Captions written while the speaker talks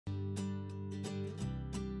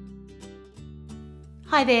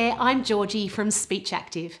Hi there, I'm Georgie from Speech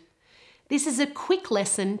Active. This is a quick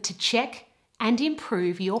lesson to check and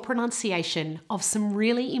improve your pronunciation of some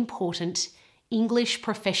really important English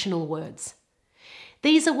professional words.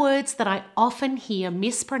 These are words that I often hear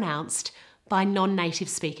mispronounced by non-native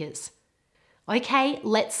speakers. Okay,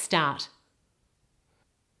 let's start.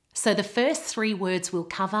 So the first three words we'll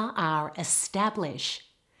cover are establish,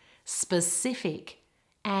 specific,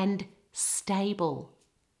 and stable.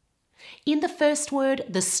 In the first word,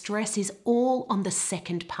 the stress is all on the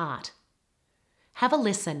second part. Have a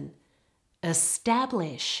listen.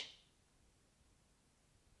 Establish.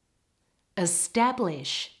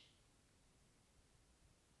 Establish.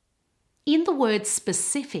 In the word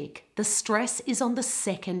specific, the stress is on the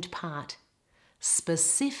second part.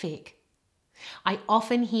 Specific. I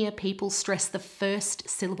often hear people stress the first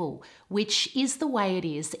syllable, which is the way it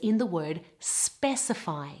is in the word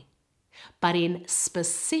specify. But in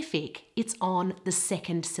specific, it's on the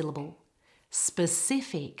second syllable.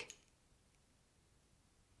 Specific.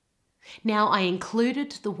 Now, I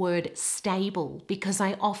included the word stable because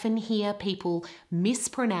I often hear people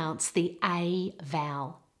mispronounce the A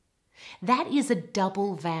vowel. That is a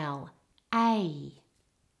double vowel. A.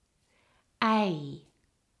 A.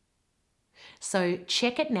 So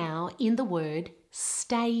check it now in the word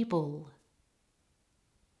stable.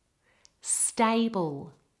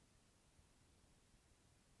 Stable.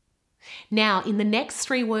 Now, in the next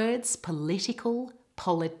three words, political,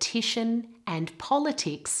 politician, and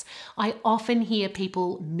politics, I often hear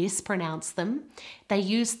people mispronounce them. They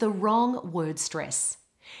use the wrong word stress.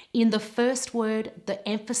 In the first word, the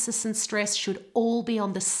emphasis and stress should all be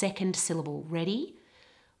on the second syllable. Ready?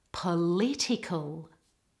 Political.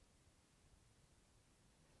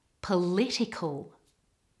 Political.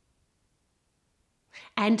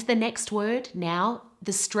 And the next word, now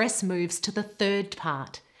the stress moves to the third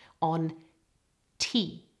part on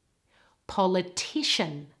T.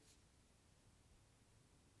 Politician.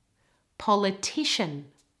 Politician.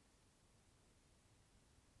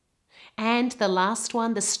 And the last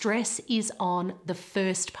one, the stress is on the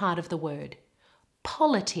first part of the word.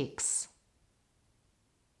 Politics.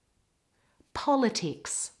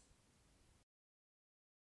 Politics.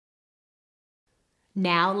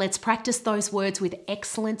 Now let's practice those words with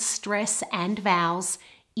excellent stress and vowels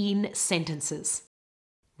in sentences.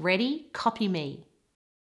 Ready? Copy me.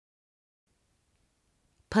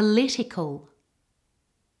 Political.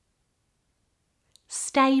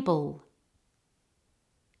 Stable.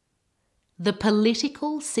 The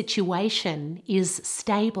political situation is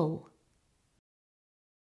stable.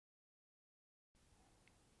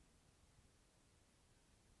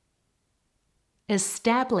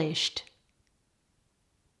 Established.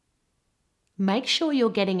 Make sure you're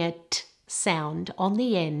getting a T sound on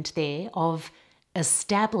the end there of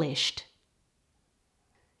established.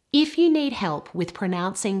 If you need help with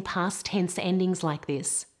pronouncing past tense endings like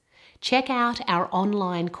this, check out our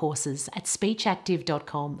online courses at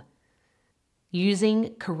speechactive.com.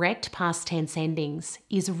 Using correct past tense endings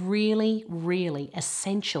is really, really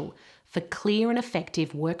essential for clear and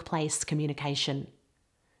effective workplace communication.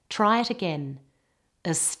 Try it again.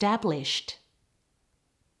 Established.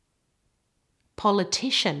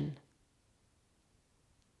 Politician.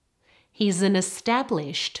 He's an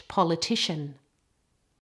established politician.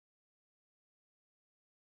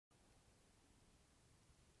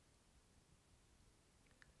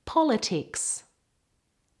 Politics.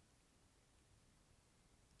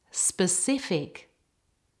 Specific.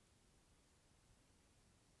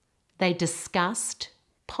 They discussed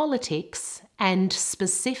politics and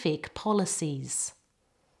specific policies.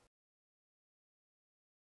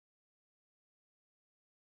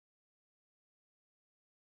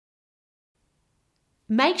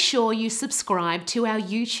 Make sure you subscribe to our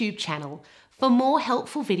YouTube channel for more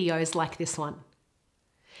helpful videos like this one.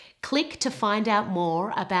 Click to find out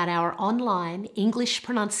more about our online English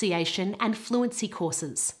pronunciation and fluency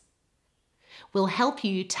courses. We'll help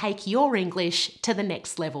you take your English to the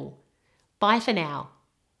next level. Bye for now.